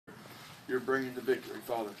you're bringing the victory,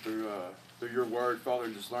 Father, through your word, Father,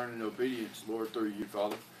 and just learning obedience, Lord, through you,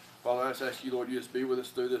 Father. Father, I just ask you, Lord, you just be with us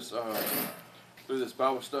through this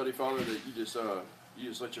Bible study, Father, that you just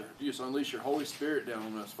unleash your Holy Spirit down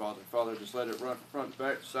on us, Father. Father, just let it run from front to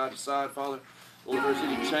back, side to side, Father. Lord, if there's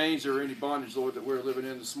any chains or any bondage, Lord, that we're living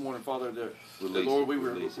in this morning, Father, that Lord, we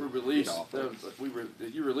release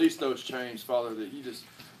that you release those chains, Father, that you just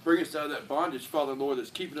bring us out of that bondage, Father, Lord, that's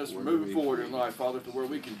keeping us from moving forward in life, Father, to where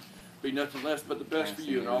we can be nothing less but the best for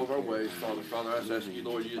you in all of our ways, Father. Father, I just ask you,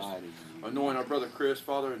 Lord, you just anoint our brother Chris,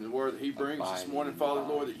 Father, and the word that he brings this morning, Father,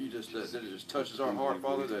 Lord, that it just touches our heart,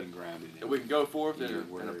 Father, that we can go forth and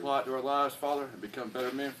apply it to our lives, Father, and become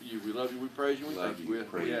better men for you. We love you, we praise you, we thank you.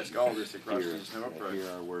 We ask all this in Christ's name, I pray. Hear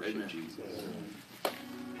our worship, Amen. Jesus.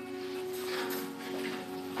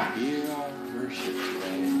 Hear our worship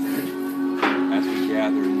today. As we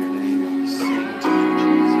gather in your name and we sing to you,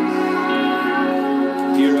 Jesus.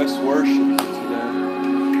 Hear us worship today.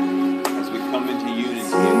 As we come into unity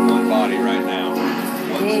in one body right now,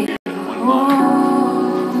 one spirit, one mind.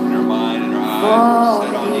 And our mind and our eyes are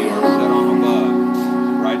set on you, are set on above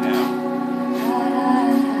right now.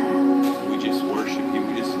 We just worship you.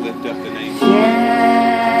 We just lift up the name of Jesus.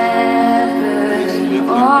 We just lift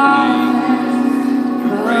up your name. We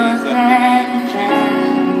praise up the name of Jesus.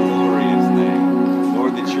 Glorious name.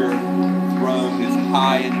 Lord, that your throne is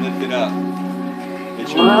high and lifted up. That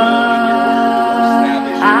your throne and your word are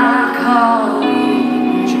established.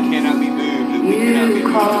 That you cannot be moved, that we cannot be moved,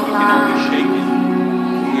 that we cannot be shaken.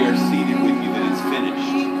 We are seated with you, that it's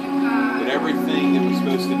finished. That everything that was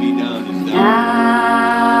supposed to be done is done.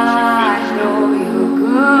 That you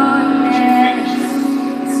finished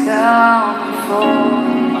it. Wow.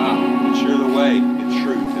 That you're the way, the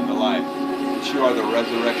truth, and the life. That you are the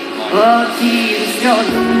resurrection life. We are fully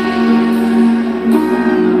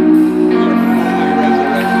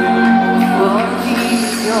resurrected in you,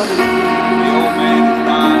 Lord. The old man is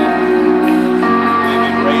dying. We have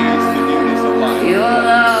been raised to newness of life. We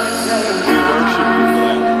worship you for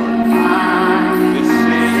that, Lord. This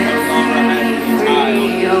sin no longer has any tie on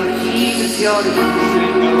you.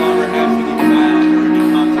 Sin no longer has any bound or any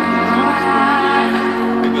consequence on us,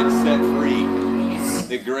 Lord. We've been set free.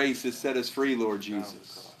 The grace has set us free, Lord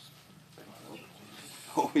Jesus.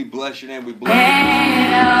 Oh, we bless your name. We bless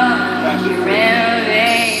your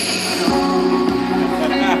name.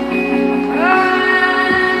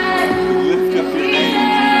 We lift up your name.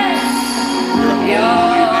 Your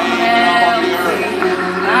holy name in all the earth.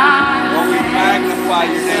 Oh, we magnify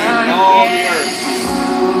your name in all the earth.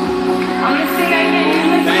 Oh, we thank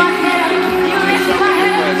you that you fill us up with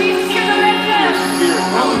your presence. Your spirit,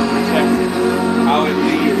 how it protects us, how it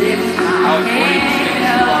leads us, how it brings things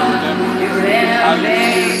to our remembrance, how your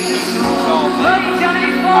spirit keeps us all things,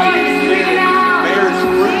 how your spirit bears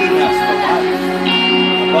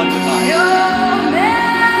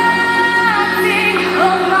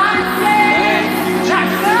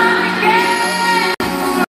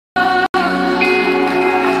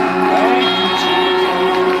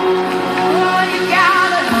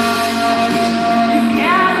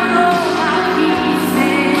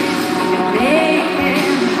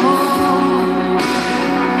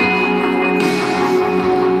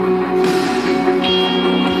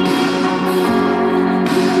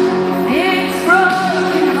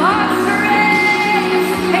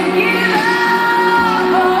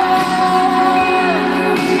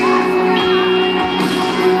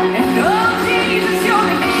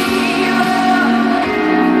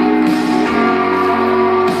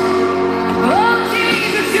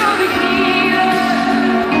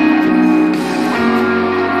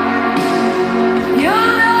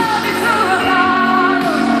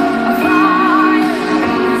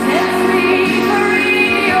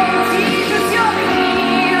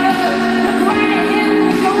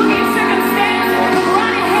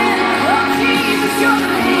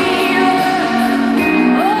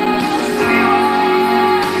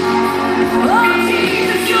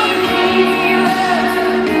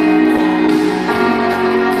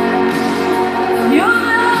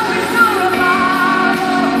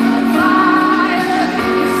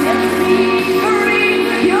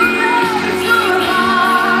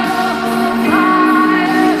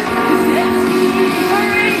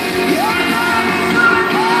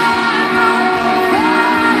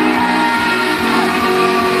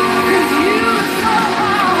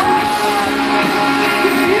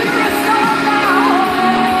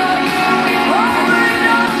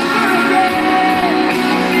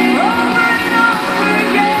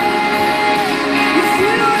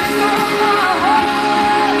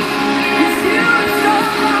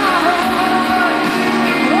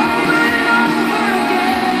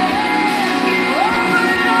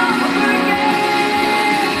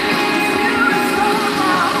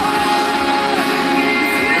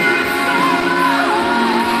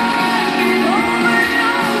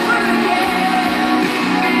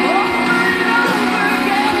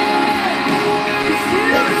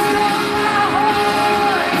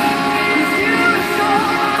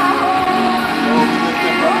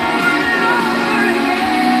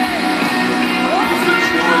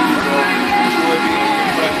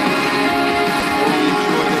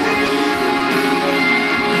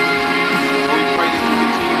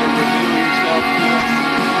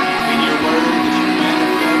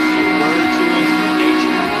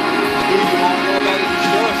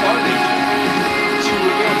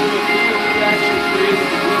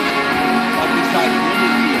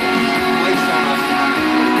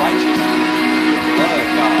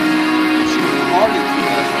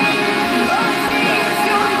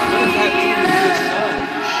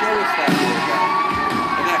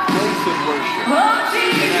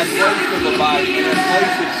In that place of abiding, in that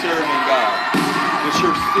place of serving God, that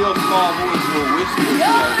your still small voice will whisper to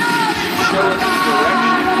us, that you show us the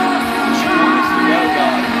direction that you want us to go,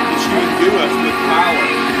 God, that you endue us with power,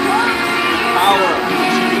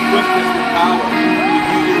 that you equip us with power to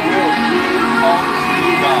do your will, to do what you've called us to do,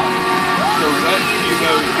 God, to rescue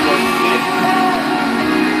those who are sick,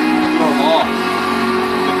 who are lost,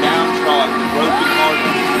 the downtrodden, the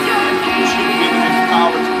brokenhearted, that you've given us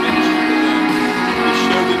power to minister to them, to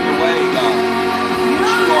show them the way, God, that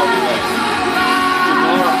you are the way, to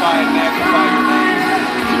glorify and magnify your name,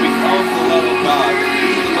 to become the love of God, to be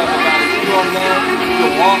the love of God, as you are love, to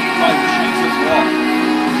walk like Jesus walked,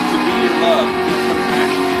 to be your love, to be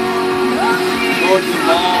compassionate. Lord, to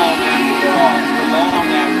long after the lost, to long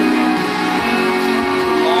after them,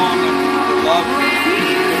 to long after them, to love them,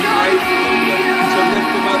 to pray for them, to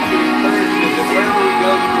lift them up, to encourage them, that wherever we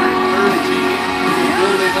go, that we're encouraging, we're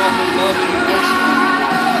building up and loving and worshiping you,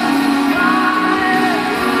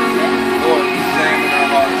 Lord, examine our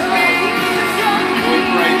hearts, Lord. We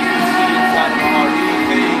pray that you see inside of our heart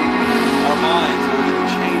anything, our minds, Lord, that you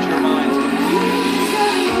change our minds completely,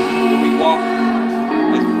 that we walk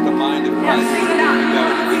with the mind of Christ,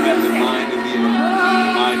 that we have the mind of the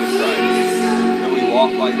mind of Christ, that we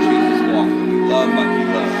walk like Jesus walked, that we love like he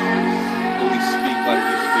loved, that we speak like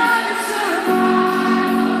you speak,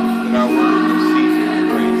 that our words are seasoned with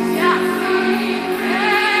grace.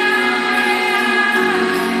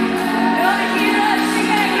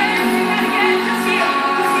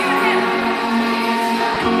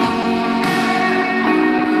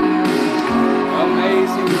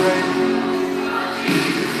 Amazing grace,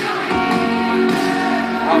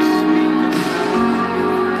 how sweet the sound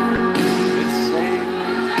that saved me,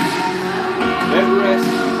 that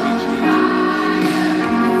rescued me, Jesus.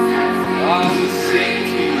 I will sing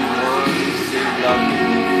to you, Lord, and sing love to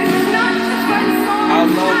you. I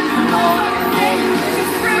love you, Lord, and all your ways.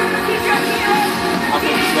 I'm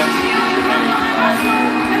obsessed with your name, God.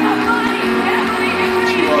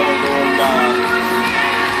 You are the Lord God,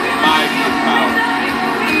 mighty in power.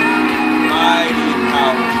 Mighty in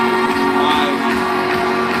power, Jesus. Mighty.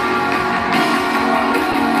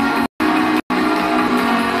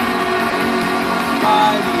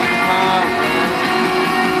 Mighty in power.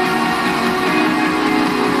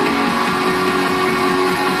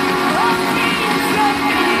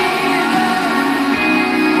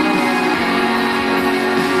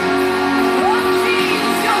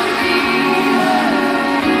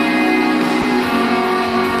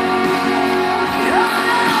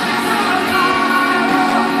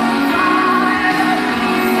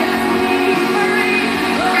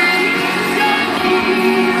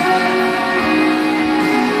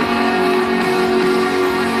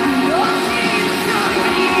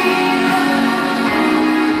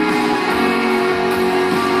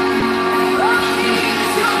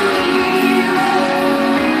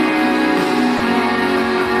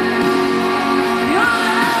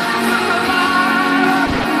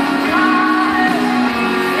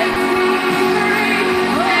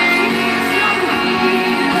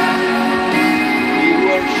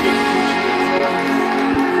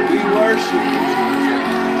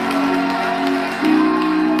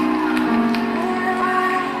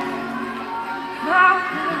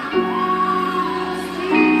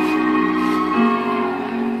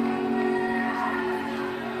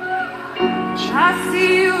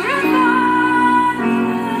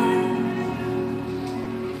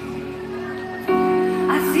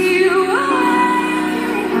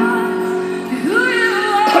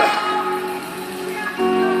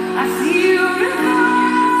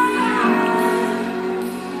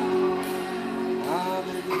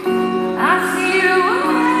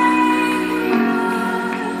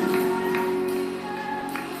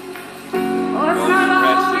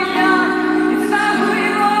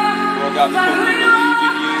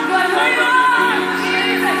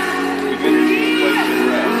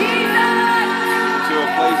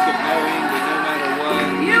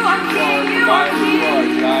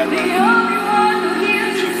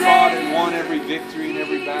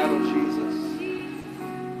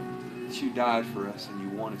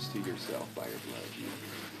 To yourself by your blood.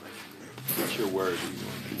 But you're worthy,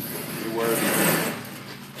 Lord. You're worthy.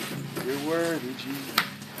 You're worthy, Jesus.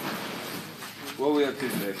 What are we up to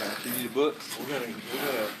today, Pastor? You need the books? We're gonna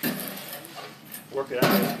work it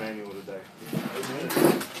out in this manual today. Amen.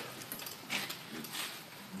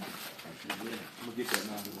 I'm gonna get that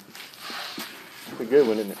now. It's a good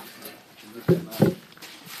one, isn't it?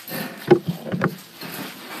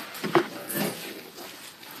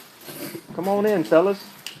 Come on in, fellas.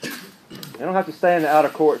 You don't have to stay in the outer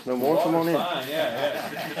courts no more. Come on in. Fine,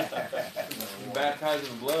 yeah. baptized in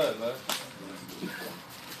the blood, bud.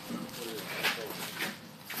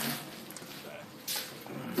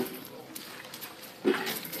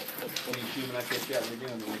 When you shoot when I catch you out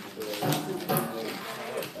again,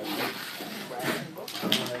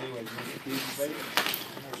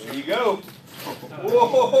 there you go.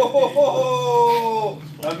 Whoa!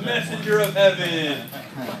 A messenger of heaven.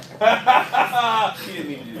 He didn't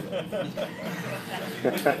mean to do that.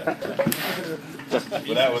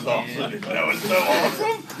 But that was awesome. That was so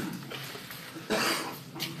awesome.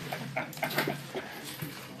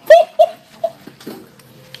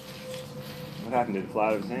 What happened to the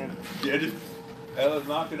fly of his hand? Yeah, just Ellis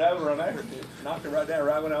knocked it over on there. Knocked it right down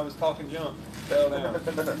right when I was talking junk. Fell down.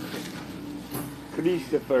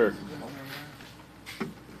 Christopher.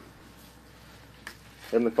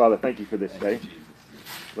 Heavenly Father, thank you for this day.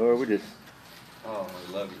 Lord, we're just Oh,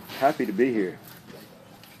 I love you. happy to be here.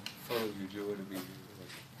 Oh, your joy to be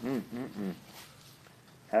here.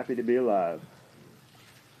 Happy to be alive.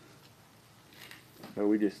 Lord,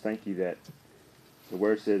 we just thank you that the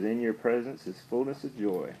word says, in your presence is fullness of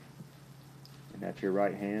joy, and at your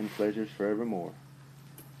right hand pleasures forevermore.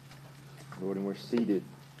 Lord, and we're seated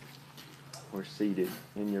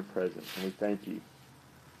in your presence, and we thank you.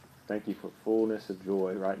 Thank you for fullness of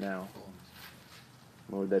joy right now.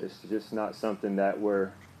 Lord, that it's just not something that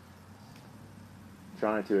we're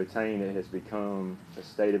trying to attain. It has become a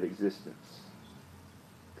state of existence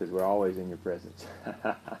because we're always in your presence.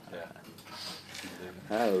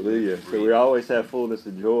 Hallelujah. So we always have fullness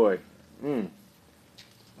of joy.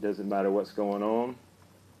 Doesn't matter what's going on.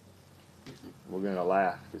 We're going to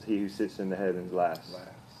laugh because he who sits in the heavens laughs.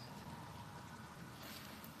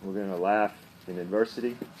 We're going to laugh in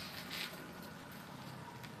adversity.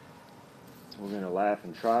 We're going to laugh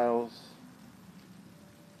in trials.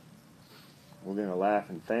 We're going to laugh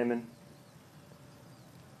in famine.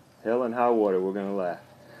 Hell and high water, we're going to laugh.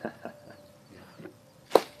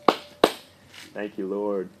 Thank you,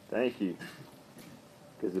 Lord. Thank you.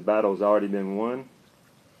 Because the battle's already been won.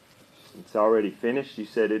 It's already finished. You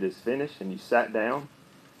said it is finished, and you sat down.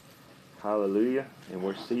 Hallelujah. And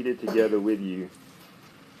we're seated together with you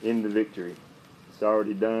in the victory. It's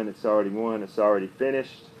already done. It's already won. It's already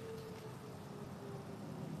finished.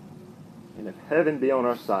 And if heaven be on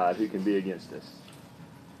our side, who can be against us?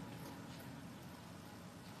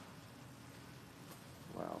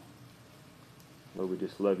 Wow. Lord, we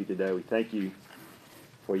just love you today. We thank you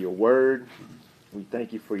for your word. We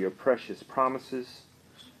thank you for your precious promises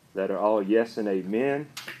that are all yes and amen.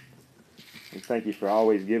 We thank you for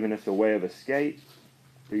always giving us a way of escape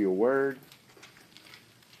through your word.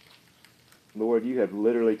 Lord, you have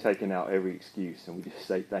literally taken out every excuse, and we just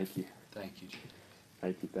say thank you. Thank you, Jesus.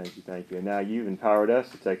 Thank you, thank you, thank you. And now you've empowered us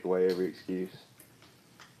to take away every excuse.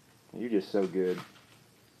 You're just so good.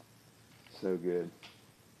 So good.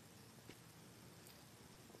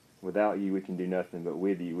 Without you, we can do nothing, but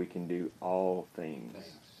with you, we can do all things. Thanks.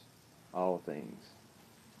 All things.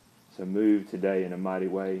 So move today in a mighty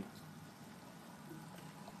way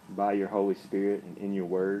by your Holy Spirit and in your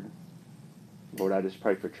word. Lord, I just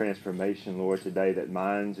pray for transformation, Lord, today, that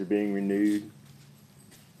minds are being renewed.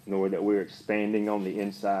 Lord, that we're expanding on the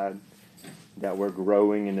inside, that we're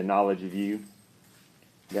growing in the knowledge of you,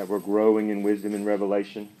 that we're growing in wisdom and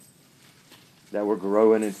revelation, that we're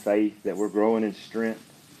growing in faith, that we're growing in strength.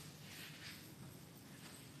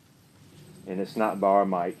 And it's not by our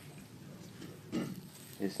might,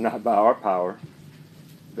 it's not by our power,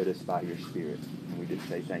 but it's by your Spirit. And we just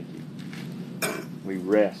say thank you. We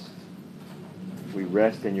rest. We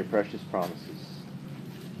rest in your precious promises.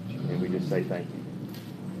 And we just say thank you.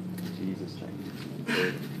 In Jesus' name.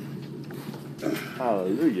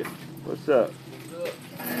 Hallelujah. What's up?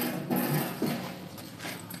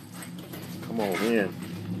 Come on in.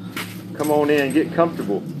 Come on in. Get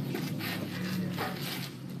comfortable.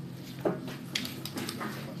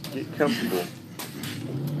 Get comfortable.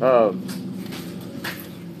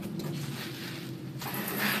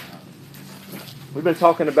 We've been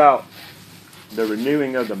talking about the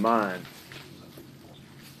renewing of the mind.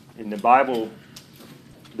 In the Bible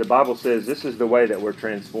says this is the way that we're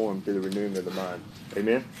transformed through the renewing of the mind.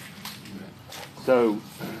 Amen? So,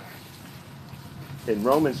 in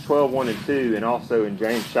Romans 12:1 and 2, and also in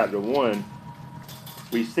James chapter 1,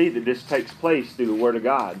 we see that this takes place through the Word of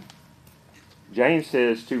God. James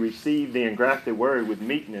says to receive the engrafted Word with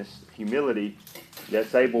meekness, humility,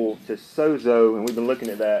 that's able to sozo, and we've been looking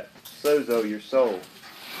at that, sozo your soul.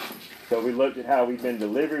 So we looked at how we've been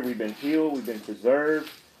delivered, we've been healed, we've been preserved,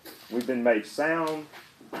 we've been made sound,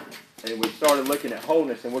 and we started looking at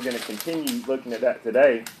wholeness, and we're going to continue looking at that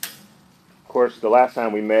today. Of course, the last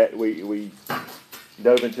time we met, we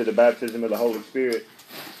dove into the baptism of the Holy Spirit,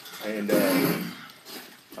 and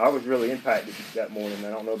I was really impacted that morning. I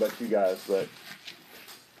don't know about you guys, but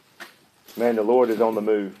man, the Lord is on the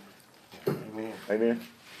move. Amen. Amen.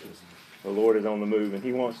 The Lord is on the move, and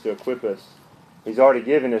He wants to equip us. He's already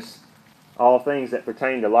given us all things that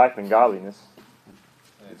pertain to life and godliness.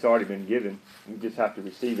 It's already been given. We just have to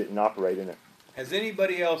receive it and operate in it. Has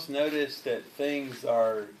anybody else noticed that things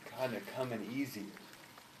are kind of coming easier?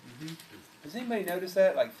 Has anybody noticed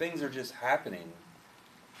that? Like things are just happening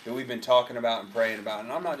that we've been talking about and praying about.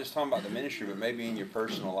 And I'm not just talking about the ministry, but maybe in your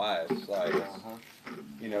personal lives. Like,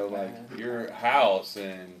 you know, like your house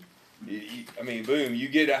and, I mean, boom, you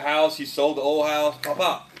get a house, you sold the old house, pop,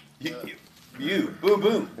 pop. You, boom,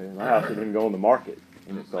 boom. And my house didn't even go on the market.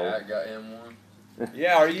 And it's sold. I got him one.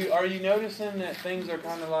 Yeah, are you noticing that things are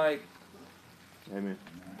kind of like, Amen.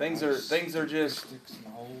 things are just, Sticks in the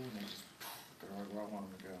hole and they just go right where I want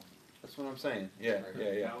them to go. that's what I'm saying. Yeah.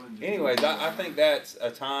 Anyways, I think that's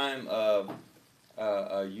a time of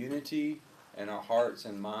unity, and our hearts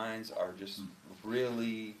and minds are just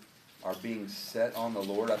really are being set on the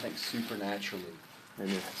Lord. I think supernaturally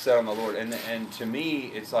Amen. set on the Lord, and to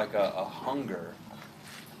me, it's like a hunger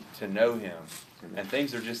to know Him, and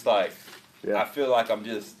things are just like I feel like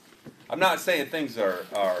I'm not saying things are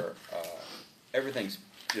everything's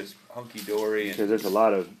just hunky dory, and Because there's a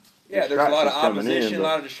lot of there's a lot of coming in, opposition, a but-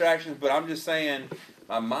 lot of distractions, but I'm just saying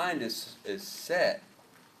my mind is set,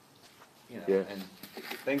 you know, Yes. and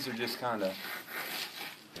things are just kind of.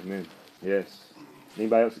 Amen. Yes.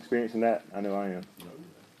 Anybody else experiencing that? I know I am.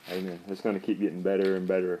 Amen. It's going to keep getting better and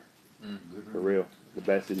better. For real. The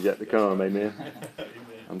best is yet to come. Amen.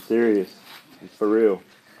 I'm serious. It's for real.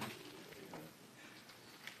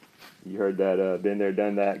 You heard that, been there,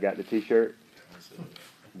 done that, got the t-shirt?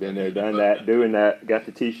 Been there, done that, doing that, got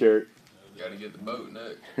the t-shirt. Got to get the boat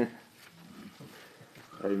next.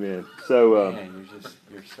 Amen. So, Man,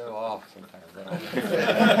 you're so off sometimes.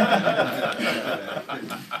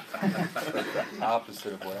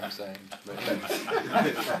 Opposite of what I'm saying.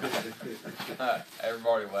 But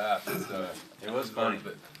Everybody laughed. it was funny.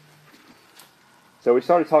 so we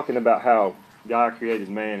started talking about how God created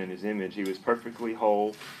man in His image. He was perfectly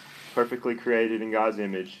whole, perfectly created in God's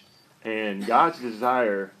image. And God's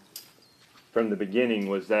desire from the beginning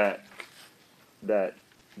was that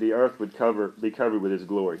the earth would be covered with His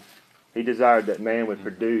glory. He desired that man would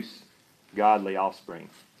produce godly offspring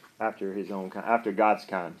after his own kind, after God's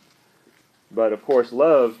kind. But of course,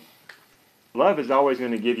 love is always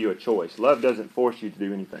going to give you a choice. Love doesn't force you to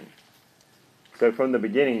do anything. So from the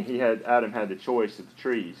beginning, Adam had the choice of the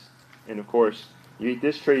trees. And of course, you eat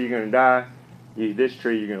this tree, you're going to die. You eat this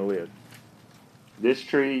tree, you're going to live. This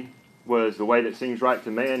tree was the way that seems right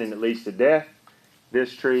to man, and it leads to death.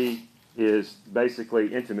 This tree is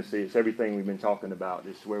basically intimacy. It's everything we've been talking about.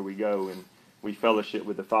 It's where we go and we fellowship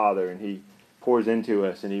with the Father, and He pours into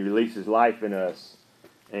us, and He releases life in us.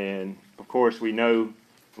 And of course, we know,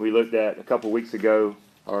 we looked at a couple weeks ago,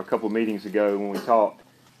 or a couple meetings ago when we talked,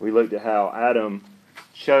 we looked at how Adam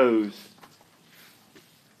chose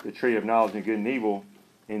the tree of knowledge of good and evil,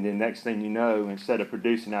 and then next thing you know, instead of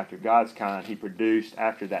producing after God's kind, he produced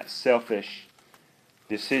after that selfish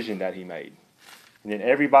decision that he made. And then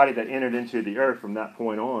everybody that entered into the earth from that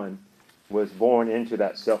point on was born into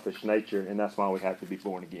that selfish nature, and that's why we have to be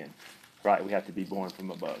born again. Right? We have to be born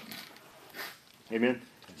from above. Amen?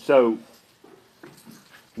 So,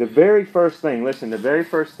 the very first thing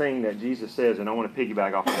that Jesus says, and I want to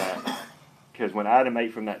piggyback off of that, because when Adam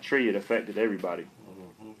ate from that tree, it affected everybody.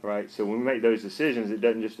 Right? So when we make those decisions, it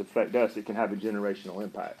doesn't just affect us, it can have a generational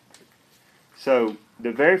impact. So,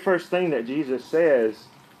 the very first thing that Jesus says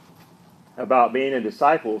about being a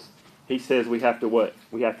disciples, He says we have to what?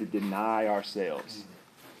 We have to deny ourselves.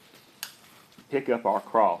 Pick up our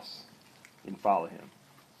cross and follow Him.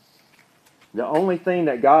 The only thing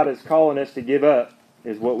that God is calling us to give up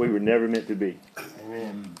is what we were never meant to be.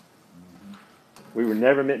 Amen. We were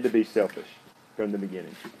never meant to be selfish from the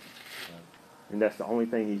beginning. And that's the only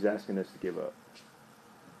thing He's asking us to give up.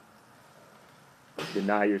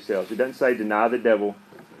 Deny yourselves. It doesn't say deny the devil,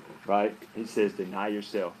 right? It says deny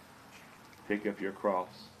yourself. Pick up your cross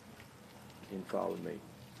and follow me.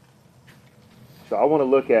 So I want to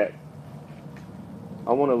look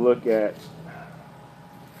at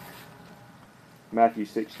Matthew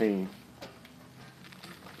 16,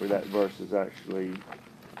 where that verse is actually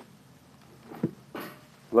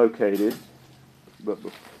located. But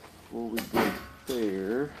before we get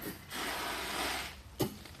there,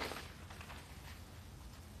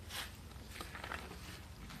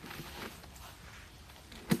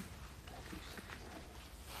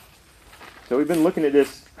 so we've been looking at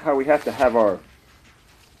this, how we have to have our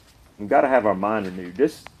We've got to have our mind renewed.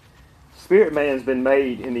 This spirit man's been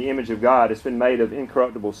made in the image of God. It's been made of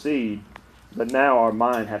incorruptible seed. But now our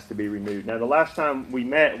mind has to be renewed. Now, the last time we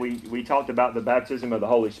met, we talked about the baptism of the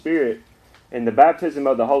Holy Spirit. In the baptism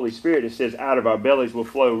of the Holy Spirit, it says, out of our bellies will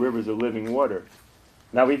flow rivers of living water.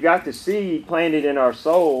 Now, we've got the seed planted in our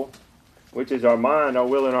soul, which is our mind, our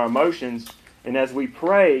will, and our emotions. And as we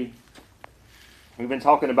pray, we've been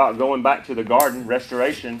talking about going back to the garden,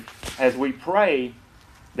 restoration. As we pray,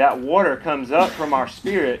 that water comes up from our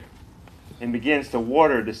spirit and begins to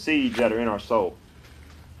water the seeds that are in our soul.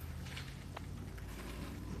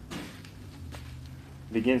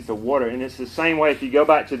 Begins to water. And it's the same way if you go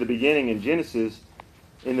back to the beginning in Genesis.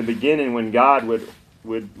 In the beginning, when God would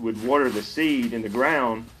water the seed in the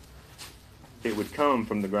ground, it would come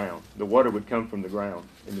from the ground. The water would come from the ground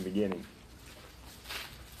in the beginning.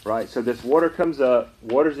 Right? So this water comes up,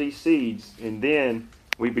 waters these seeds, and then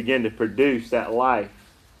we begin to produce that life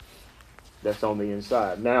that's on the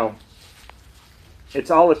inside. Now, it's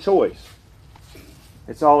all a choice.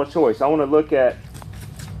 It's all a choice. I want to look at,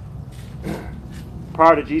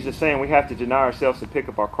 prior to Jesus saying we have to deny ourselves to pick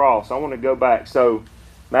up our cross, I want to go back. So,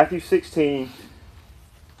 Matthew 16,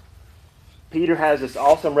 Peter has this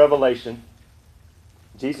awesome revelation.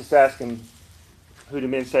 Jesus asked him, who do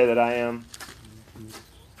men say that I am?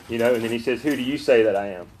 You know, and then he says, who do you say that I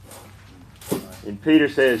am? And Peter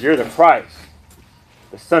says, you're the Christ,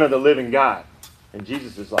 the Son of the living God. And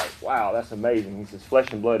Jesus is like, wow, that's amazing. He says,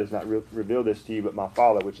 flesh and blood has not revealed this to you, but my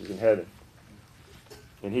Father which is in heaven.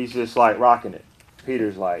 And he's just like rocking it.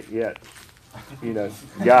 Peter's like, yeah, you know,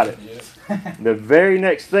 got it. The very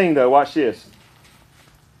next thing, though, watch this.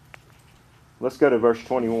 Let's go to verse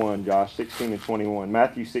 21, Josh, 16 and 21.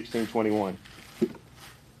 Matthew 16, 21.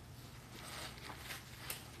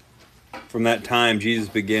 From that time, Jesus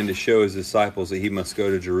began to show his disciples that he must go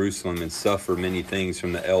to Jerusalem and suffer many things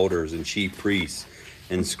from the elders and chief priests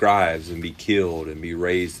and scribes and be killed and be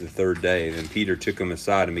raised the third day. Then Peter took him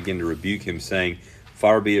aside and began to rebuke him, saying,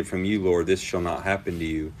 far be it from you, Lord, this shall not happen to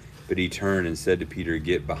you. But he turned and said to Peter,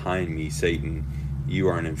 get behind me, Satan. You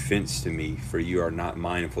are an offense to me, for you are not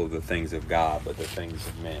mindful of the things of God, but the things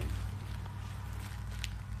of men.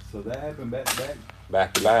 So that happened back to back.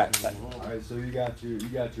 Back to back. All right, so you got your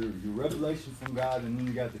revelation from God, and then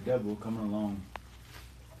you got the devil coming along,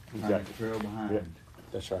 trying to trail behind. Yeah.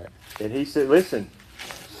 That's right. And he said, listen,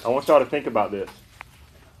 I want y'all to think about this.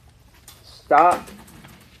 Stop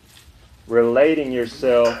relating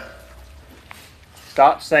yourself.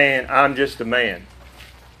 Stop saying, I'm just a man.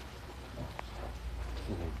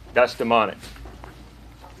 That's demonic.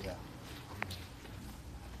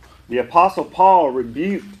 The Apostle Paul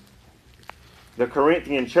rebuked the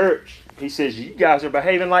Corinthian church. He says, you guys are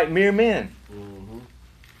behaving like mere men.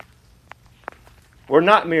 We're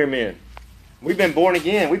not mere men. We've been born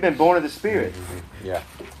again. We've been born of the Spirit. Yeah.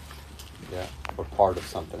 Yeah. We're part of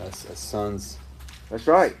something. As sons. That's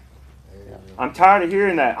right. Yeah. I'm tired of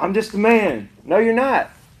hearing that. I'm just a man. No, you're not.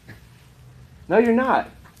 No, you're not.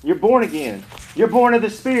 You're born again. You're born of the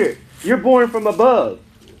Spirit. You're born from above.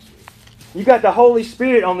 You got the Holy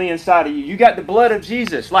Spirit on the inside of you. You got the blood of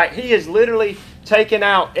Jesus. Like, He has literally taken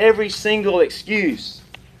out every single excuse.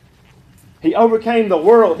 He overcame the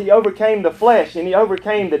world. He overcame the flesh. And He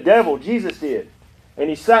overcame the devil. Jesus did. And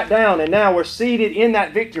He sat down, and now we're seated in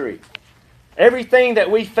that victory. Everything that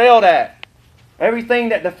we failed at, everything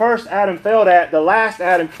that the first Adam failed at, the last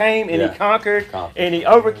Adam came and He conquered, and He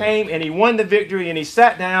overcame, and He won the victory, and He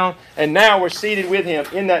sat down, and now we're seated with Him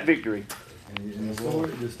in that victory. And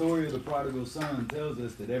the story of the prodigal son tells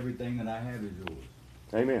us that everything that I have is yours.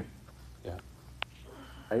 Amen. Yeah.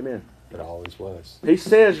 Amen. It always was. He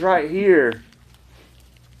says right here,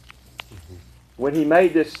 when He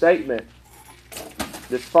made this statement,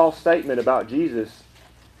 this false statement about Jesus,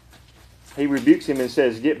 He rebukes him and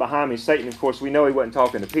says, get behind me, Satan. Of course, we know He wasn't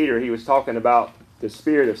talking to Peter. He was talking about the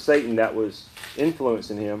spirit of Satan that was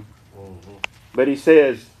influencing him. But He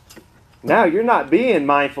says, now you're not being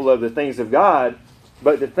mindful of the things of God,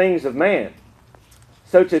 but the things of man.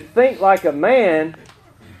 So to think like a man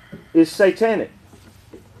is satanic.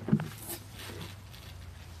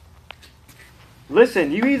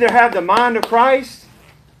 Listen, you either have the mind of Christ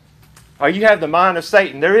or you have the mind of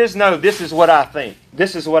Satan. There is no, this is what I think.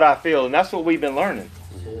 This is what I feel. And that's what we've been learning.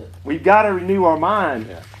 We've got to renew our mind.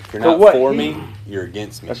 Yeah. If you're not for me, you're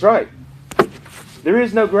against me. That's right. There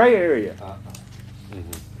is no gray area.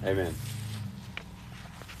 Amen.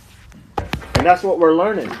 And that's what we're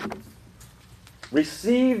learning.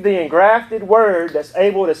 Receive the engrafted word that's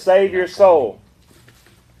able to save your soul.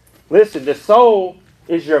 Listen, the soul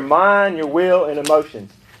is your mind, your will, and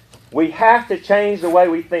emotions. We have to change the way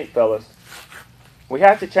we think, fellas. We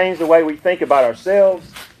have to change the way we think about ourselves.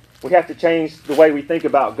 We have to change the way we think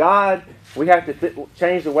about God. We have to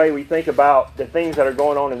change the way we think about the things that are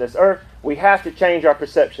going on in this earth. We have to change our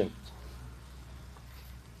perception.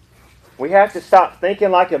 We have to stop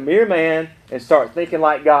thinking like a mere man and start thinking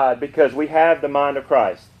like God, because we have the mind of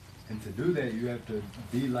Christ. And to do that, you have to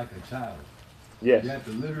be like a child. Yes. You have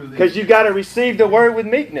to literally... Because you got to receive the word with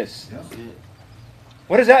meekness. Yep.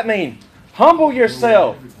 What does that mean? Humble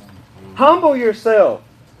yourself. Humble yourself.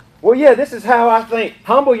 Well, yeah, this is how I think.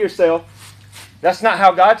 Humble yourself. That's not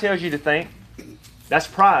how God tells you to think. That's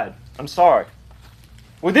pride. I'm sorry.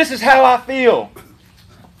 Well, this is how I feel.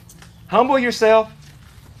 Humble yourself.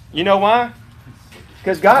 You know why?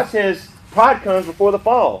 Because God says pride comes before the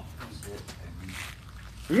fall.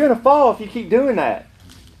 You're going to fall if you keep doing that.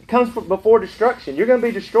 It comes before destruction. You're going to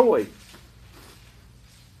be destroyed.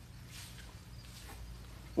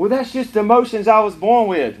 Well, that's just the emotions I was born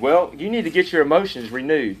with. Well, you need to get your emotions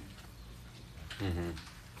renewed. You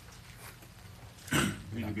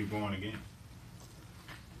need to be born again.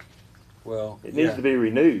 Well, It needs to be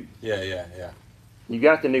renewed. Yeah. You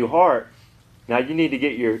got the new heart. Now you need to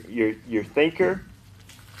get your thinker,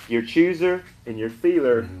 your chooser, and your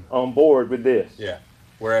feeler on board with this. Yeah.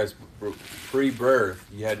 Whereas pre-birth,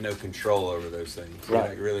 you had no control over those things. Right.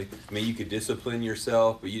 Like really, I mean, you could discipline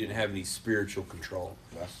yourself, but you didn't have any spiritual control.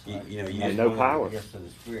 You had no power.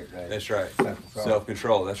 That's right.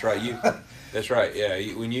 Self-control. That's right. That's right. Yeah.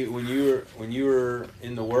 When you were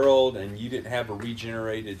in the world and you didn't have a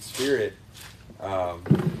regenerated spirit,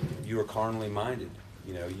 you were carnally minded.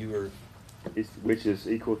 You were. Which is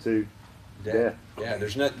equal to death. Yeah.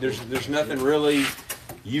 There's nothing really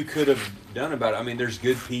you could have done about it. I mean, there's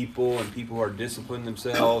good people and people who are disciplined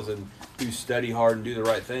themselves and who study hard and do the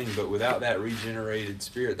right thing. But without that regenerated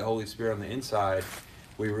spirit, the Holy Spirit on the inside,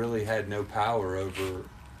 we really had no power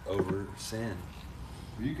over sin.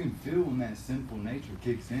 You can feel when that sinful nature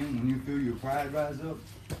kicks in, when you feel your pride rise up,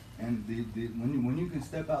 and when you can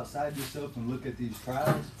step outside yourself and look at these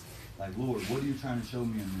trials, like, Lord, what are you trying to show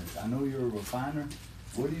me in this? I know you're a refiner.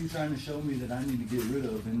 What are you trying to show me that I need to get rid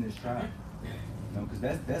of in this trial? Because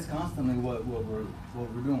that's constantly what we're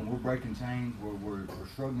doing. We're breaking chains. We're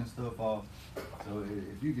shrugging stuff off. So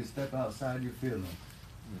if you can step outside your feelings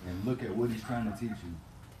and look at what He's trying to teach you,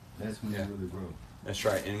 that's when you really grow. That's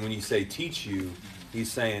right. And when you say teach you,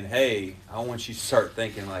 He's saying, hey, I want you to start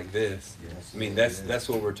thinking like this. Yes. I mean, that's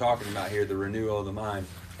what we're talking about here, the renewal of the mind.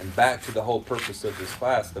 And back to the whole purpose of this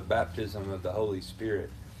class, the baptism of the Holy Spirit.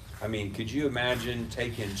 I mean, could you imagine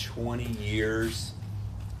taking 20 years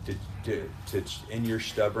to in your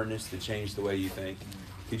stubbornness to change the way you think?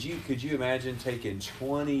 Could you imagine taking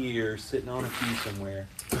 20 years sitting on a pew somewhere,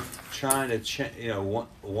 trying to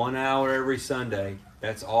 1 hour every Sunday?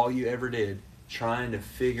 That's all you ever did, trying to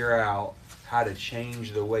figure out how to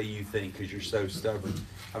change the way you think because you're so stubborn.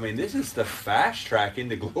 I mean, this is the fast track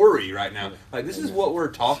into glory right now. Like, this is what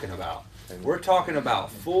we're talking about. We're talking about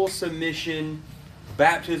full submission,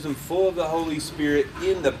 baptism full of the Holy Spirit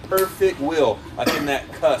in the perfect will, like in that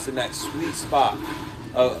in that sweet spot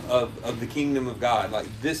of the kingdom of God. Like,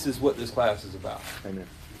 this is what this class is about. Amen.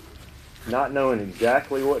 Not knowing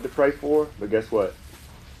exactly what to pray for, but guess what?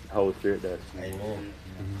 The Holy Spirit does. Amen.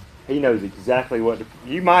 He knows exactly what to...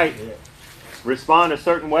 You might respond a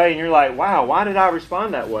certain way and you're like, wow, why did I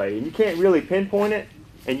respond that way? And you can't really pinpoint it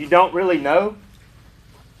and you don't really know.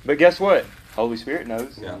 But guess what? Holy Spirit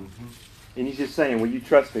knows. Yeah. And He's just saying, will you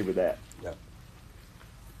trust me with that? Yep.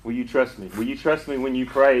 Will you trust me? Will you trust me when you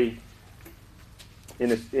pray in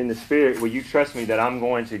the Spirit? Will you trust me that I'm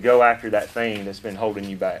going to go after that thing that's been holding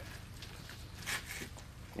you back?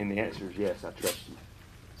 And the answer is yes, I trust you.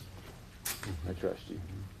 I trust you.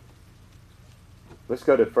 Let's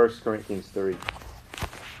go to 1 Corinthians 3,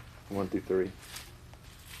 1 through 3.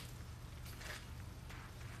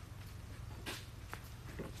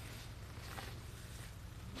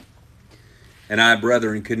 And I,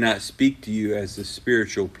 brethren, could not speak to you as to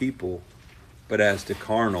spiritual people, but as to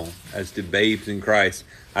carnal, as to babes in Christ.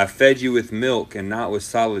 I fed you with milk and not with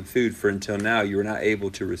solid food, for until now you were not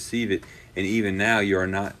able to receive it, and even now you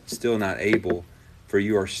are still not able, for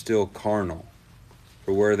you are still carnal.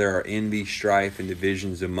 For where there are envy, strife, and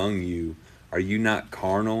divisions among you, are you not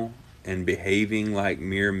carnal and behaving like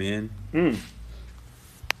mere men? And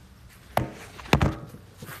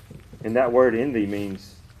that word envy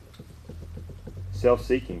means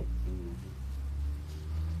self-seeking.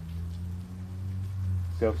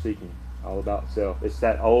 Self-seeking. All about self. It's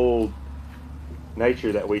that old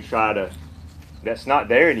nature that we try to... That's not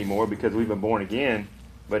there anymore because we've been born again,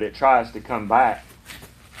 but it tries to come back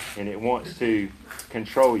and it wants to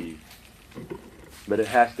control you. But it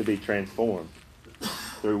has to be transformed.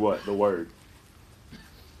 through what? The Word.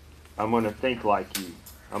 I'm going to think like you.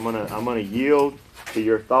 I'm going to yield to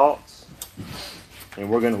your thoughts. And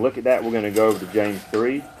we're going to look at that. We're going to go over to James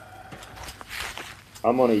 3.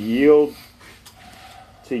 I'm going to yield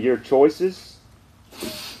to your choices,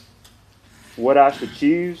 what I should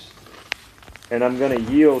choose, and I'm going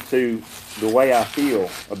to yield to the way I feel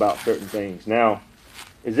about certain things. Now,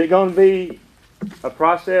 is it going to be a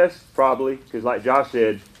process? Probably, because like Josh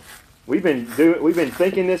said, we've been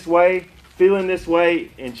thinking this way, feeling this way,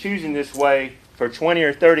 and choosing this way for 20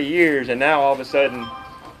 or 30 years, and now all of a sudden.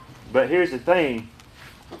 But here's the thing: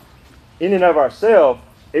 in and of ourselves,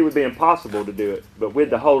 it would be impossible to do it. But with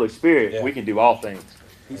the Holy Spirit, we can do all things.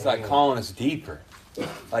 He's like calling us deeper.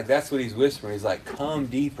 Like that's what he's whispering. He's like, come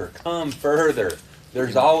deeper, come further.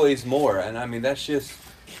 There's always more. And I mean, that's just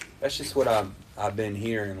what I've been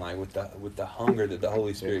hearing, like with the hunger that the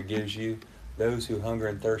Holy Spirit gives you. Those who hunger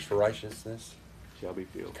and thirst for righteousness Shall be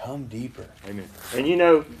filled. come deeper. Amen. And you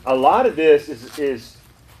know, a lot of this is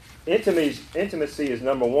intimacy is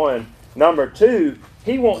number one. Number two,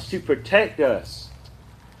 he wants to protect us.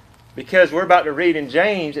 Because we're about to read in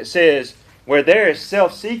James, it says, where there is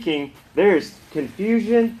self-seeking, there is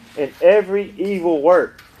confusion and every evil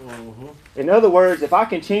work. Mm-hmm. In other words, if I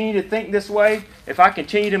continue to think this way, if I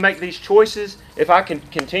continue to make these choices, if I can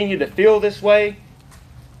continue to feel this way,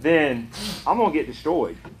 then I'm going to get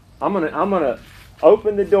destroyed. I'm going to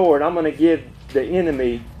open the door and I'm going to give the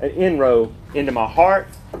enemy an inroad into my heart,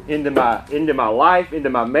 into my life, into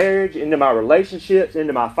my marriage, into my relationships,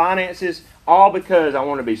 into my finances, all because I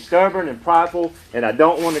want to be stubborn and prideful and I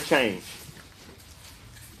don't want to change.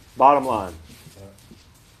 Bottom line.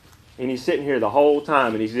 And he's sitting here the whole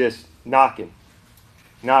time and he's just knocking.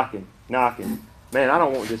 Man, I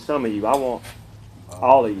don't want just some of you. I want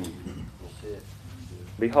all of you.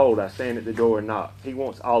 Behold, I stand at the door and knock. He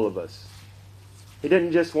wants all of us. He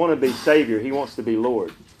doesn't just want to be Savior. He wants to be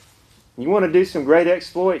Lord. You want to do some great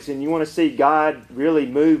exploits and you want to see God really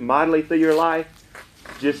move mightily through your life?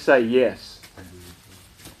 Just say yes.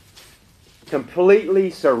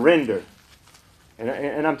 Completely surrender.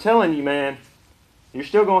 And I'm telling you, man, you're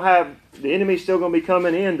still going to have, the enemy's still going to be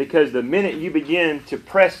coming in because the minute you begin to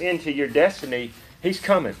press into your destiny, he's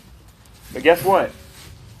coming. But guess what?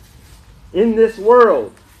 In this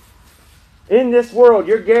world,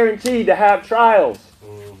 you're guaranteed to have trials.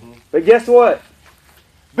 Mm-hmm. But guess what?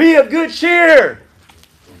 Be of good cheer.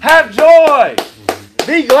 Have joy.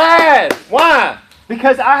 Be glad. Why?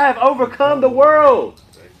 Because I have overcome the world.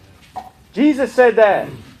 Jesus said that.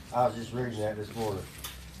 I was just reading that this morning.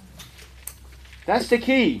 That's the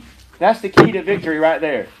key. That's the key to victory right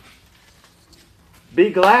there. Be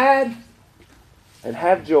glad and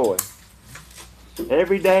have joy.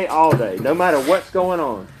 Every day, all day, no matter what's going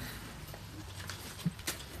on.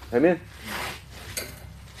 Amen.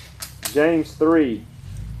 James 3,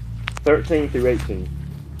 13 through 18.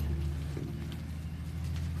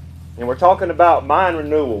 And we're talking about mind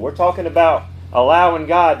renewal. We're talking about allowing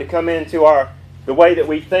God to come into the way that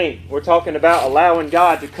we think. We're talking about allowing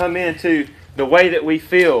God to come into the way that we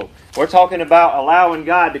feel. We're talking about allowing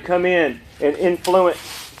God to come in and influence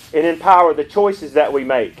and empower the choices that we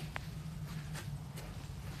make.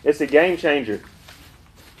 It's a game changer.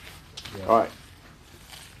 Yeah. All right.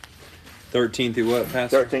 13 through what,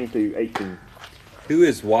 Pastor? 13 through 18. Who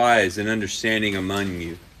is wise and understanding among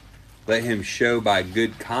you? Let him show by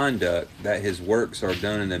good conduct that his works are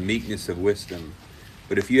done in the meekness of wisdom.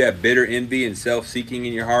 But if you have bitter envy and self-seeking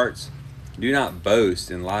in your hearts, do not boast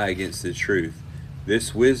and lie against the truth.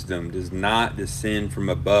 This wisdom does not descend from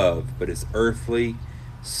above, but is earthly,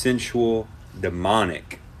 sensual,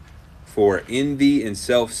 demonic. For envy and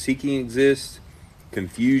self-seeking exist,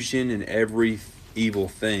 confusion and every evil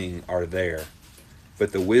thing are there.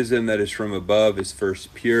 But the wisdom that is from above is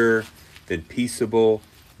first pure, then peaceable,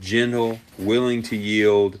 gentle, willing to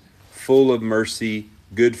yield, full of mercy,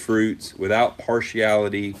 good fruits, without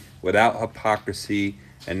partiality, without hypocrisy,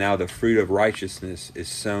 and now the fruit of righteousness is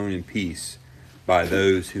sown in peace by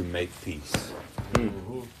those who make peace.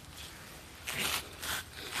 Mm-hmm.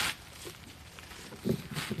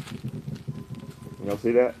 Y'all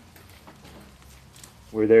see that?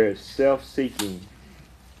 Where there is self-seeking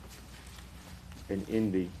and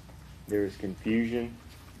envy, there is confusion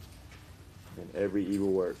and every evil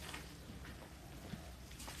work.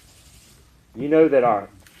 You know that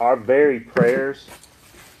our very prayers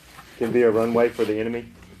can be a runway for the enemy?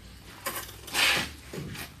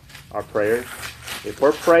 Our prayers. If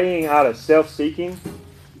we're praying out of self-seeking,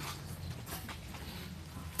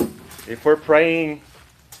 if we're praying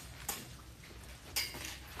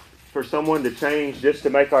for someone to change just to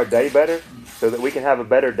make our day better so that we can have a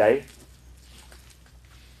better day,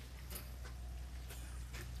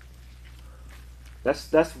 That's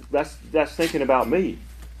thinking about me.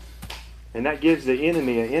 And that gives the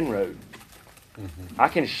enemy an inroad. I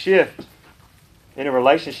can shift in a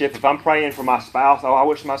relationship if I'm praying for my spouse. Oh, I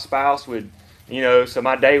wish my spouse would, so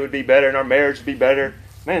my day would be better and our marriage would be better.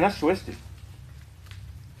 Man, that's twisted.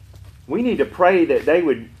 We need to pray that they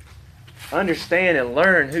would understand and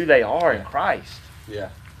learn who they are in Christ. Yeah.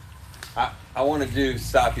 I want to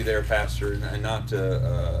stop you there, Pastor, and not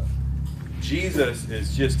to... Jesus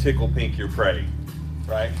is just tickle pink you're praying,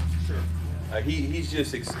 right? Sure. He's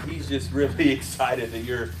just really excited that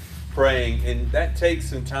you're praying, and that takes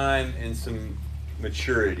some time and some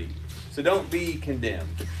maturity. So don't be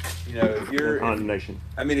condemned. If you're condemnation.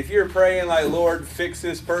 If you're praying like, Lord, fix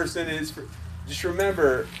this person, just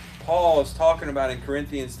remember Paul is talking about in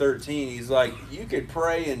Corinthians 13. He's like, you could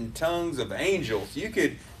pray in tongues of angels. You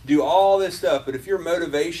could do all this stuff, but if your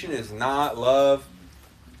motivation is not love,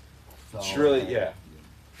 it's really, yeah.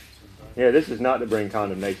 Yeah, this is not to bring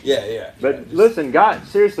condemnation. Yeah. But listen, God,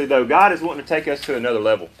 seriously though, God is wanting to take us to another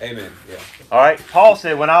level. Amen. Yeah. All right? Paul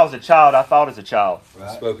said, when I was a child, I thought as a child.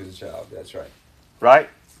 I spoke as a child. That's right. Right?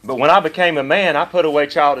 But when I became a man, I put away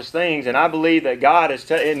childish things, and I believe that God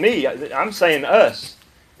is, in me, I'm saying us,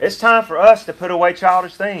 it's time for us to put away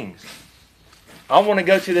childish things. I want to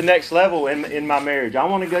go to the next level in my marriage. I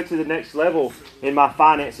want to go to the next level in my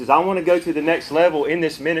finances. I want to go to the next level in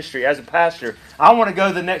this ministry as a pastor. I want to go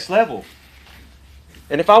to the next level.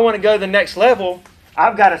 And if I want to go to the next level,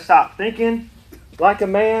 I've got to stop thinking like a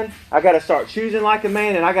man. I've got to start choosing like a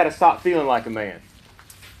man, and I've got to stop feeling like a man.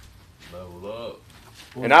 Level up.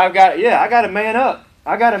 And I got to man up.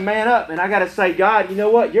 I got to man up, and I got to say, God, you know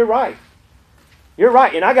what? You're right. You're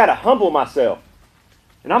right. And I got to humble myself.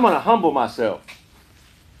 And I'm going to humble myself.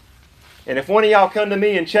 And if one of y'all come to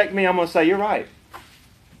me and check me, I'm going to say, you're right.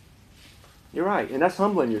 You're right. And that's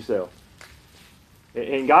humbling yourself.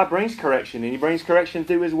 And God brings correction, and He brings correction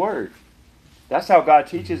through His Word. That's how God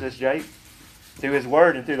teaches us, Jake. Through His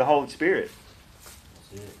Word and through the Holy Spirit.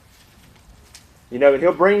 And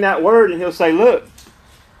He'll bring that Word and He'll say, look,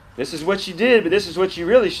 this is what you did, but this is what you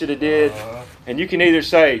really should have did. And you can either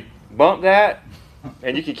say, bump that,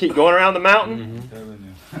 and you can keep going around the mountain.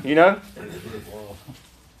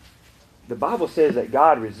 The Bible says that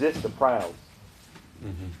God resists the proud.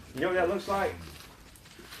 You know what that looks like?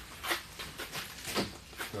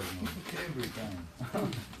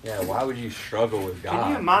 Yeah, why would you struggle with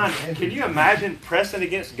God? Can you imagine pressing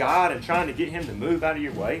against God and trying to get Him to move out of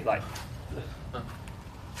your way? But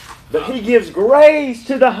He gives grace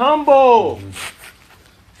to the humble.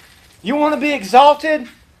 You want to be exalted?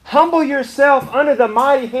 Humble yourself under the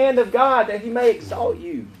mighty hand of God that He may exalt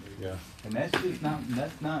you. Yeah. And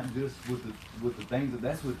that's not just with the things,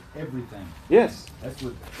 that's with everything. Yes. That's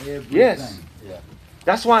with everything. Yes. Yeah.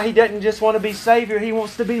 That's why He doesn't just want to be Savior. He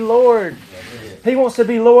wants to be Lord. He wants to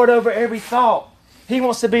be Lord over every thought. He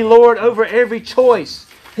wants to be Lord over every choice.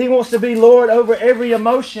 He wants to be Lord over every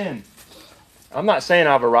emotion. I'm not saying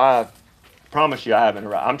I've arrived. I promise you I haven't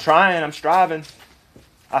arrived. I'm trying. I'm striving.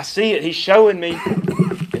 I see it. He's showing me.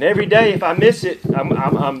 And every day if I miss it,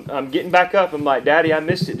 I'm getting back up. I'm like, Daddy, I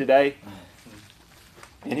missed it today.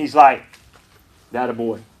 And He's like, Daddy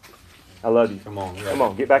boy, I love you. Come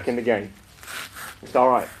on, get back in the game. It's all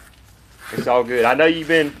right. It's all good. I know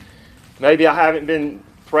maybe I haven't been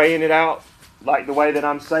praying it out like the way that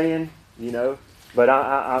I'm saying, but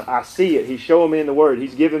I see it. He's showing me in the Word.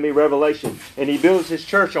 He's giving me revelation. And He builds His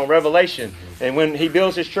church on revelation. And when He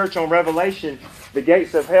builds His church on revelation, the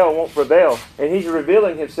gates of hell won't prevail. And He's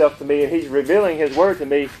revealing Himself to me, and He's revealing His Word to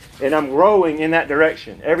me, and I'm growing in that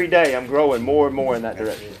direction. Every day I'm growing more and more in that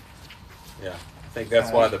direction. Yeah. I think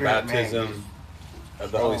that's why the baptism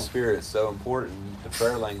of the Holy Spirit is so important. The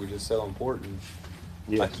prayer language is so important.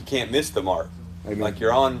 Yes. Like you can't miss the mark. Amen. Like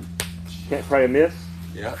you're on. Can't pray amiss.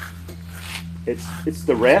 Yeah. It's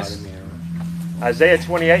the rest. Isaiah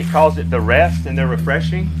 28 calls it the rest and the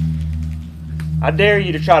refreshing. I dare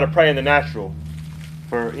you to try to pray in the natural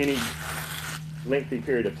for any lengthy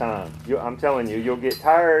period of time. I'm telling you, you'll get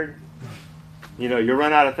tired. You'll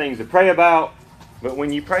run out of things to pray about. But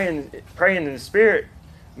when you praying in the Spirit,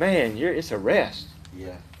 man, it's a rest.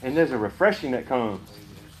 Yeah. And there's a refreshing that comes.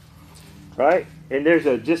 Right? And there's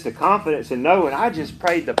just a confidence in knowing I just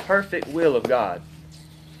prayed the perfect will of God.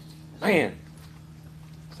 Man,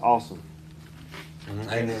 it's awesome.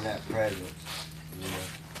 And in that presence.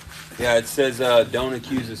 Yeah, it says, don't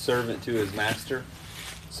accuse a servant to his master.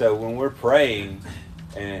 So when we're praying,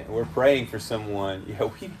 and we're praying for someone,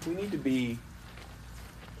 we need to be,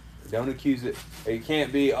 don't accuse it. It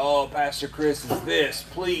can't be, oh, Pastor Chris is this,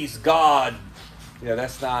 please God.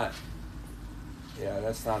 That's not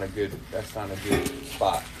a good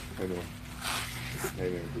spot.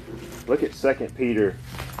 Amen. Look at 2 Peter.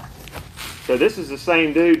 So this is the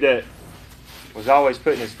same dude that was always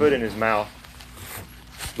putting his foot in his mouth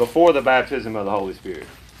before the baptism of the Holy Spirit.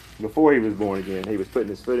 Before he was born again, he was putting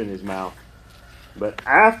his foot in his mouth. But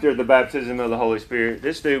after the baptism of the Holy Spirit,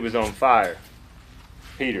 this dude was on fire.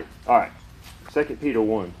 Peter. All right. 2 Peter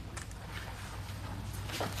 1.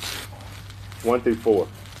 1 through 4.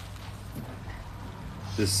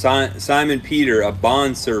 The Simon Peter, a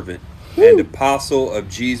bondservant and apostle of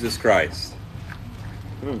Jesus Christ,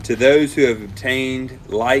 to those who have obtained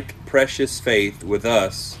like precious faith with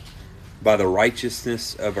us by the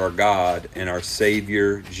righteousness of our God and our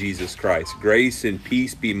Savior Jesus Christ. Grace and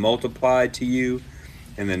peace be multiplied to you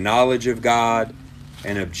in the knowledge of God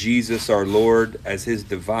and of Jesus our Lord, as his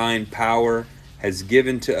divine power has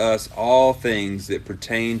given to us all things that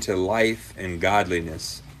pertain to life and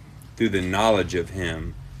godliness, through the knowledge of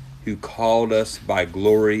him who called us by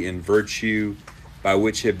glory and virtue, by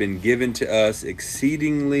which have been given to us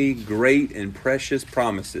exceedingly great and precious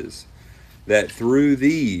promises, that through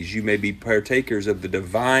these you may be partakers of the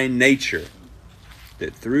divine nature.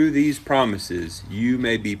 That through these promises you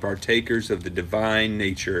may be partakers of the divine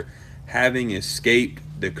nature, having escaped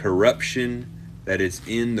the corruption that is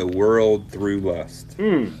in the world through lust.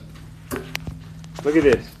 Look at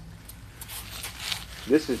this.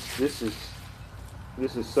 This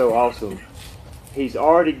is so awesome. He's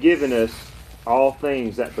already given us all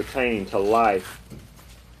things that pertain to life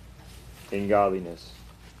and godliness.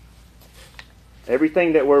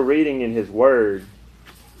 Everything that we're reading in his word,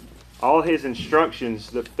 all his instructions,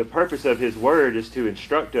 the purpose of his word is to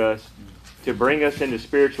instruct us, to bring us into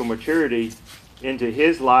spiritual maturity, into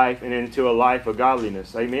his life and into a life of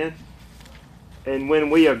godliness. Amen? And when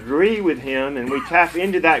we agree with him and we tap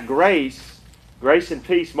into that grace and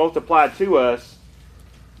peace multiplied to us,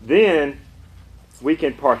 then we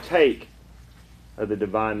can partake of the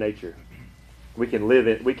divine nature. We can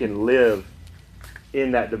live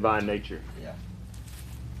in that divine nature. Yeah.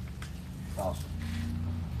 Awesome.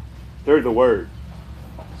 Through the word.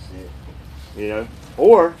 That's it. You know?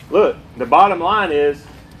 Or, look, the bottom line is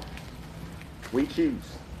we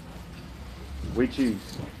choose. We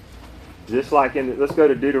choose. Just like let's go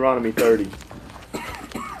to Deuteronomy 30.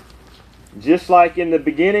 Just like in the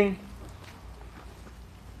beginning,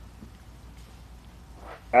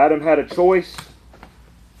 Adam had a choice.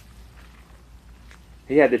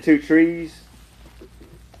 He had the two trees.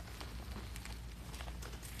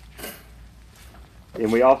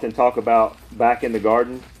 And we often talk about back in the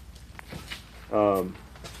garden.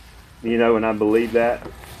 And I believe that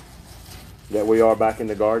we are back in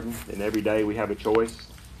the garden, and every day we have a choice,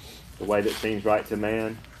 the way that seems right to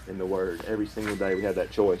man and the word. Every single day we have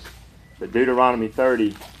that choice. But Deuteronomy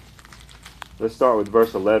 30, let's start with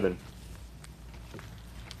verse 11.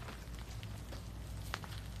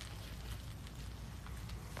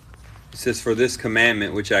 It says, "For this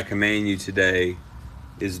commandment which I command you today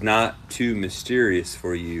is not too mysterious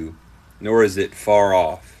for you, nor is it far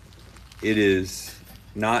off. It is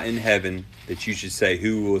not in heaven, that you should say,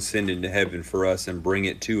 who will ascend into heaven for us and bring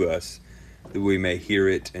it to us, that we may hear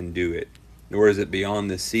it and do it. Nor is it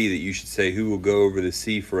beyond the sea, that you should say, who will go over the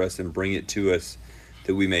sea for us and bring it to us,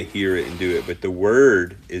 that we may hear it and do it. But the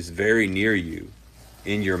word is very near you,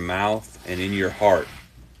 in your mouth and in your heart,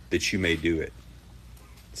 that you may do it.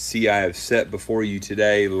 See, I have set before you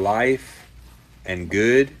today life and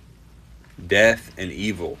good, death and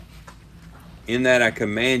evil. In that I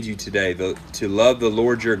command you today to love the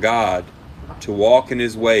Lord your God, to walk in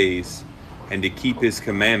his ways, and to keep his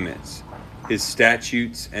commandments, his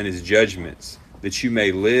statutes, and his judgments, that you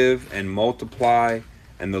may live and multiply,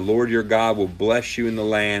 and the Lord your God will bless you in the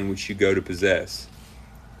land which you go to possess.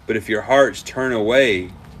 But if your hearts turn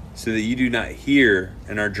away, so that you do not hear,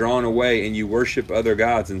 and are drawn away, and you worship other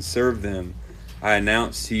gods and serve them, I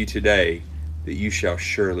announce to you today that you shall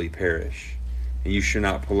surely perish, and you shall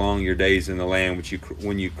not prolong your days in the land which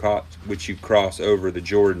you cross over the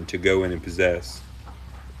Jordan to go in and possess.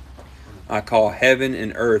 I call heaven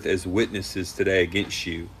and earth as witnesses today against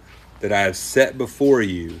you, that I have set before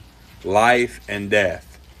you life and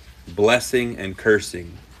death, blessing and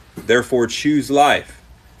cursing. Therefore choose life,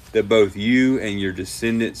 that both you and your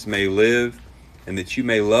descendants may live, and that you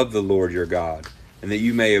may love the Lord your God, and that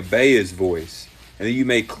you may obey his voice, and that you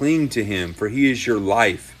may cling to him, for he is your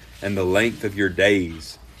life and the length of your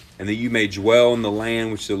days, and that you may dwell in the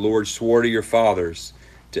land which the Lord swore to your fathers,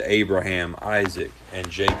 to Abraham, Isaac, and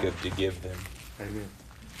Jacob, to give them." Amen.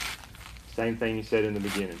 Same thing he said in the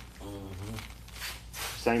beginning.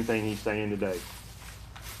 Same thing he's saying today.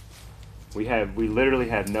 We literally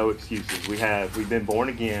have no excuses. We've been born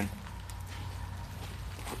again.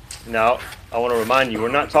 Now, I want to remind you,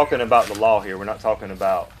 we're not talking about the law here. We're not talking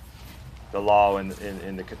about the law in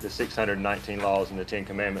the 619 laws and the 10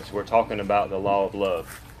 commandments. We're talking about the law of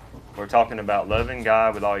love. We're talking about loving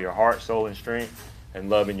God with all your heart, soul, and strength, and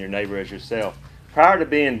loving your neighbor as yourself. Prior to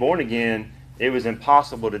being born again, it was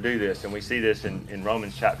impossible to do this, and we see this in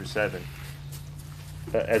Romans chapter 7.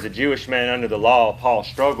 As a Jewish man under the law, Paul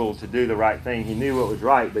struggled to do the right thing. He knew what was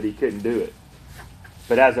right, but he couldn't do it.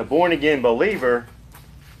 But as a born-again believer,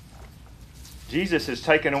 Jesus has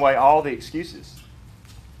taken away all the excuses.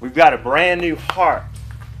 We've got a brand new heart.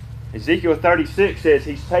 Ezekiel 36 says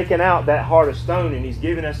he's taken out that heart of stone and he's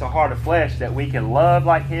given us a heart of flesh that we can love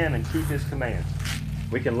like him and keep his commands.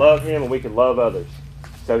 We can love him and we can love others.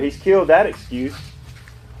 So he's killed that excuse.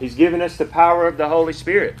 He's given us the power of the Holy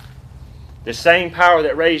Spirit. The same power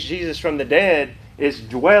that raised Jesus from the dead is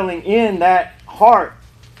dwelling in that heart,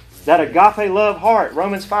 that agape love heart.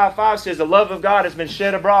 Romans 5:5 says the love of God has been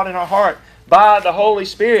shed abroad in our heart by the Holy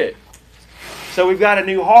Spirit. So we've got a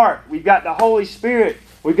new heart. We've got the Holy Spirit.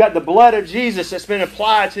 We've got the blood of Jesus that's been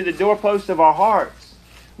applied to the doorposts of our hearts.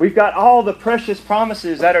 We've got all the precious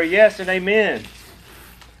promises that are yes and amen.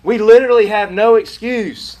 We literally have no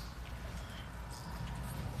excuse.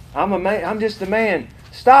 I'm a man. I'm just a man.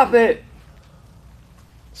 Stop it.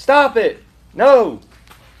 Stop it. No.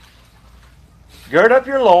 Gird up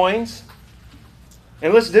your loins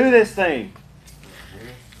and let's do this thing.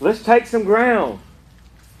 Let's take some ground.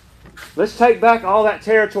 Let's take back all that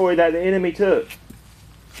territory that the enemy took.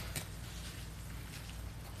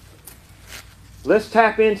 Let's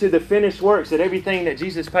tap into the finished works, that everything that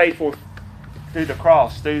Jesus paid for through the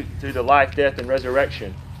cross, through the life, death, and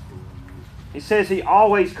resurrection. He says he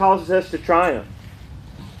always causes us to triumph.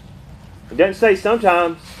 It doesn't say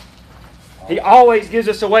sometimes. He always gives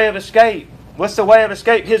us a way of escape. What's the way of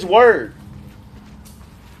escape? His Word.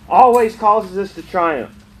 Always causes us to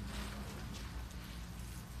triumph.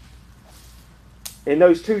 And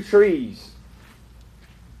those two trees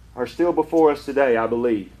are still before us today, I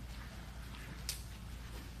believe.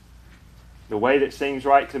 The way that seems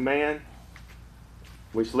right to man,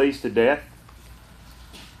 which leads to death.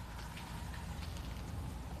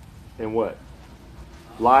 And what?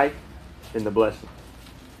 Life and the blessing.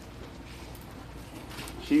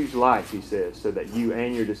 Choose life, he says, so that you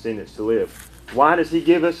and your descendants to live. Why does he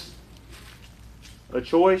give us a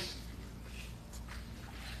choice?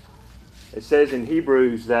 It says in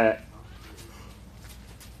Hebrews that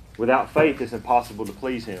without faith it's impossible to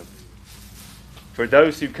please him. For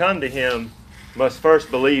those who come to him must first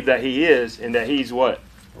believe that he is, and that he's what?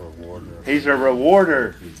 Rewarder. He's a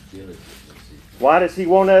rewarder. Why does he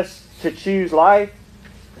want us to choose life?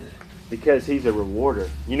 Because he's a rewarder.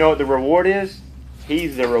 You know what the reward is?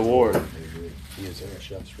 He's the reward.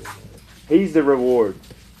 He's the reward.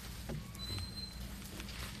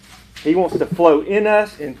 He wants to flow in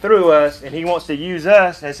us and through us, and he wants to use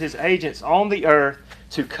us as his agents on the earth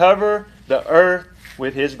to cover the earth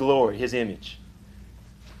with his glory, his image.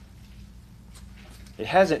 It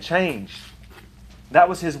hasn't changed. That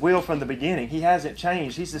was his will from the beginning. He hasn't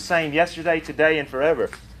changed. He's the same yesterday, today, and forever.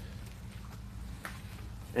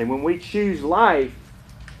 And when we choose life,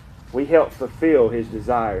 we help fulfill his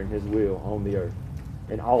desire and his will on the earth.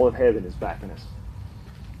 And all of heaven is backing us.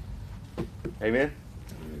 Amen?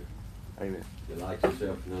 Amen. Delight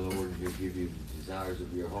yourself, in other words, he'll give you the desires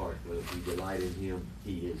of your heart. But if you delight in him,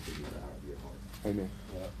 he is the desire of your heart. Amen.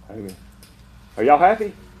 Amen. Are y'all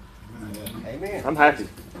happy? Amen. I'm happy.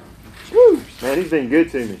 Woo! Man, he's been good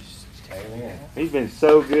to me. Amen. He's been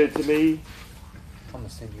so good to me. I'm going to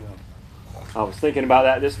send you home. I was thinking about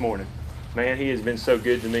that this morning. Man, he has been so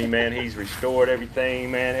good to me, man. He's restored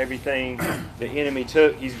everything, man. Everything the enemy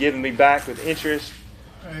took, he's given me back with interest.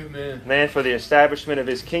 Amen. Man, for the establishment of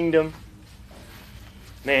his kingdom.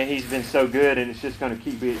 Man, he's been so good, and it's just going to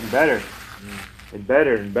keep getting better and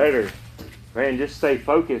better and better. Man, just stay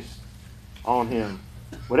focused on him.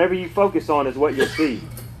 Whatever you focus on is what you'll see.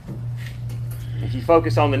 If you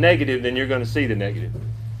focus on the negative, then you're going to see the negative.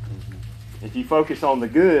 If you focus on the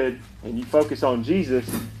good and you focus on Jesus,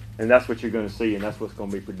 and that's what you're going to see, and that's what's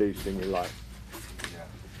going to be produced in your life.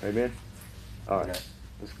 Yeah. Amen? All right.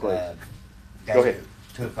 Let's close. Go David ahead.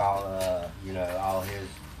 took all, all his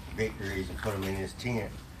victories and put them in his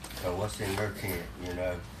tent. So what's in your tent,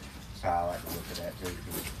 That's how I like to look at that too.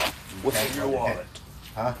 What's in your wallet?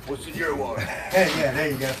 Huh? What's in your wallet? Yeah,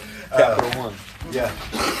 there you go. Capital One. Yeah.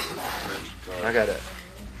 I got a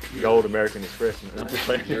gold American Express. I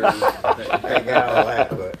ain't got all that,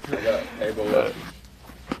 but Hey, boy.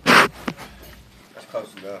 that's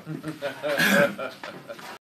close enough.